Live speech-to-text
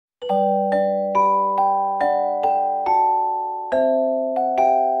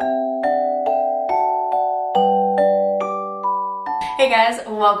guys,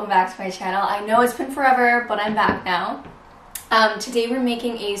 welcome back to my channel. I know it's been forever, but I'm back now. Today we're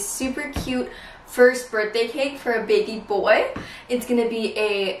making a super cute first birthday cake for a baby boy. It's gonna be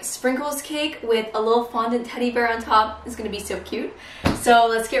a sprinkles cake with a little fondant teddy bear on top. It's gonna be so cute. So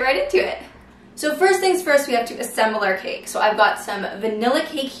let's get right into it. So first things first, we have to assemble our cake. So I've got some vanilla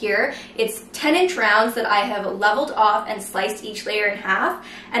cake here. It's 10-inch rounds that I have leveled off and sliced each layer in half.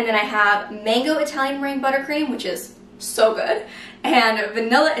 And then I have mango Italian meringue buttercream, which is so good, and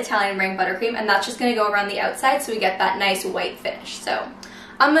vanilla Italian meringue buttercream, and that's just gonna go around the outside so we get that nice white finish. So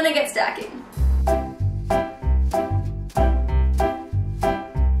I'm gonna get stacking.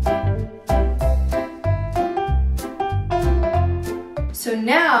 So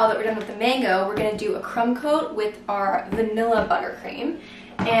now that we're done with the mango, we're gonna do a crumb coat with our vanilla buttercream.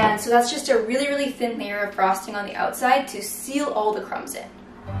 And so that's just a really, really thin layer of frosting on the outside to seal all the crumbs in.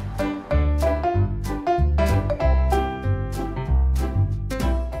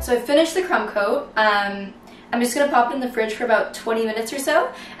 So I finished the crumb coat. I'm just gonna pop it in the fridge for about 20 minutes or so,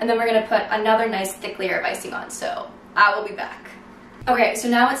 and then we're gonna put another nice thick layer of icing on, so I will be back. Okay, so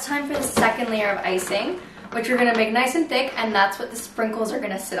now it's time for the second layer of icing, which we're gonna make nice and thick, and that's what the sprinkles are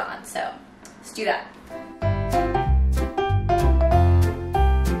gonna sit on, so let's do that.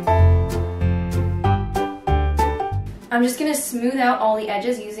 I'm just gonna smooth out all the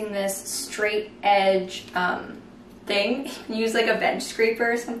edges using this straight edge thing. You can use like a bench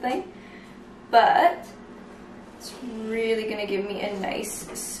scraper or something, but it's really gonna give me a nice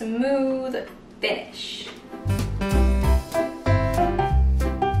smooth finish.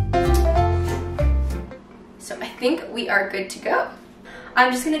 So I think we are good to go.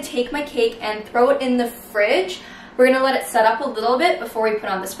 I'm just gonna take my cake and throw it in the fridge. We're gonna let it set up a little bit before we put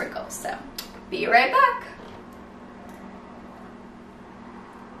on the sprinkles, so be right back.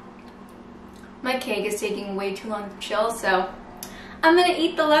 My cake is taking way too long to chill, so I'm gonna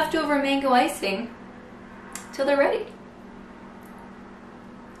eat the leftover mango icing till they're ready.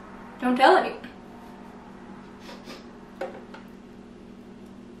 Don't tell anyone.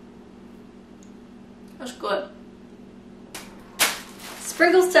 That's good.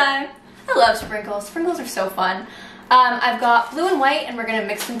 Sprinkles time. I love sprinkles. Sprinkles are so fun. I've got blue and white, and we're gonna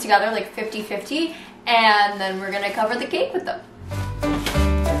mix them together like 50-50, and then we're gonna cover the cake with them.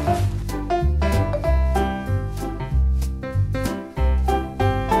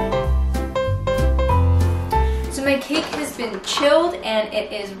 My cake has been chilled and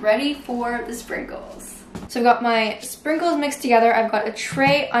it is ready for the sprinkles. So I've got my sprinkles mixed together. I've got a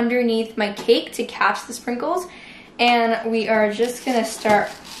tray underneath my cake to catch the sprinkles, and we are just gonna start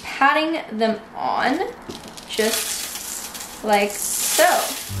patting them on just like so.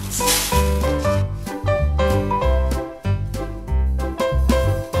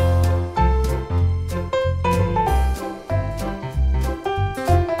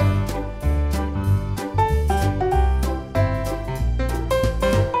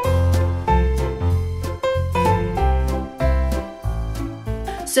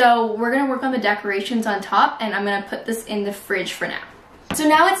 So we're gonna work on the decorations on top, and I'm gonna put this in the fridge for now. So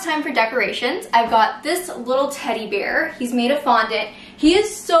now it's time for decorations. I've got this little teddy bear. He's made of fondant. He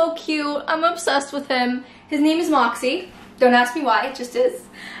is so cute. I'm obsessed with him. His name is Moxie. Don't ask me why, it just is.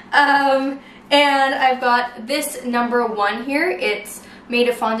 And I've got this #1 here. It's made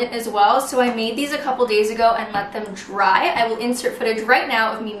of fondant as well. So I made these a couple days ago and let them dry. I will insert footage right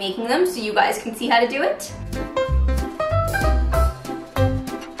now of me making them so you guys can see how to do it.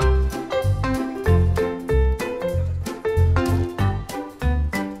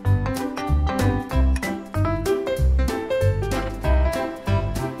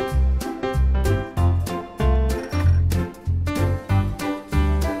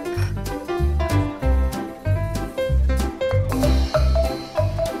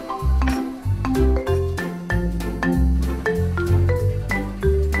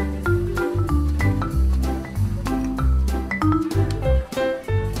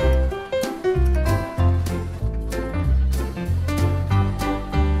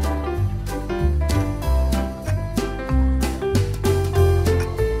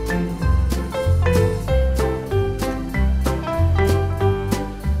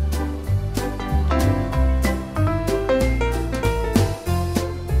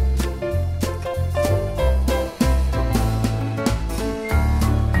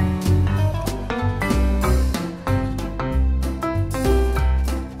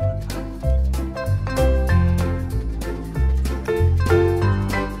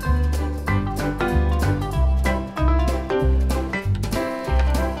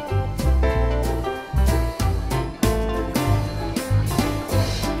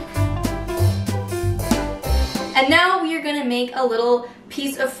 And now we are going to make a little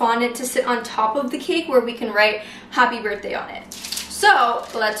piece of fondant to sit on top of the cake where we can write happy birthday on it. So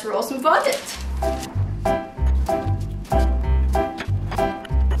let's roll some fondant.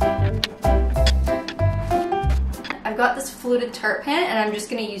 I've got this fluted tart pen and I'm just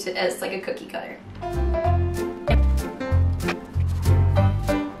gonna use it as like a cookie cutter.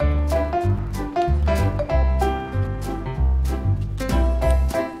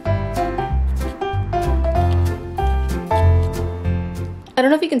 I don't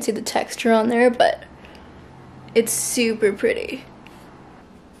know if you can see the texture on there, but it's super pretty.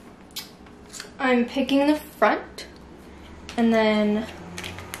 I'm picking the front and then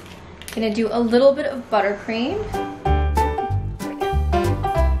gonna do a little bit of buttercream.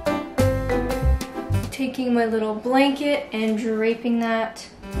 Taking my little blanket and draping that.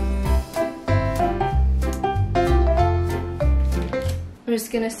 I'm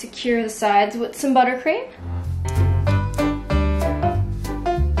just gonna secure the sides with some buttercream.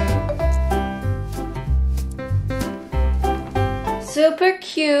 Super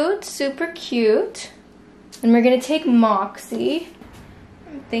cute, super cute. And we're gonna take Moxie.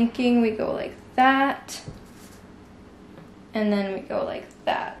 I'm thinking we go like that. And then we go like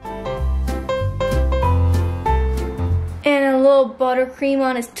that. And a little buttercream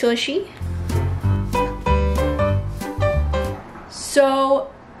on his tushy. So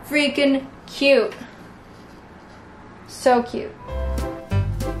freaking cute. So cute.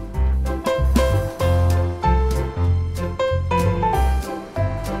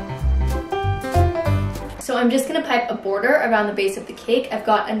 So I'm just gonna pipe a border around the base of the cake. I've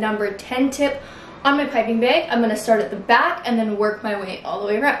got a number 10 tip on my piping bag. I'm gonna start at the back and then work my way all the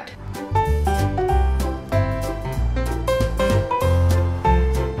way around.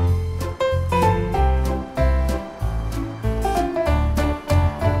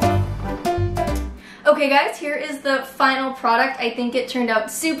 Okay guys, here is the final product. I think it turned out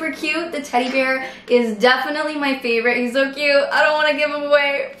super cute. The teddy bear is definitely my favorite. He's so cute. I don't want to give him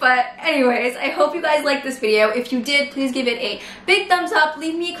away. But anyways, I hope you guys liked this video. If you did, please give it a big thumbs up.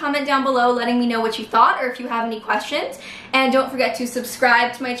 Leave me a comment down below letting me know what you thought or if you have any questions. And don't forget to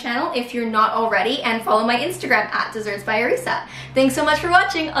subscribe to my channel if you're not already and follow my Instagram at Desserts by Areesa. Thanks so much for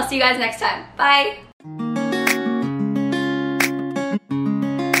watching. I'll see you guys next time. Bye!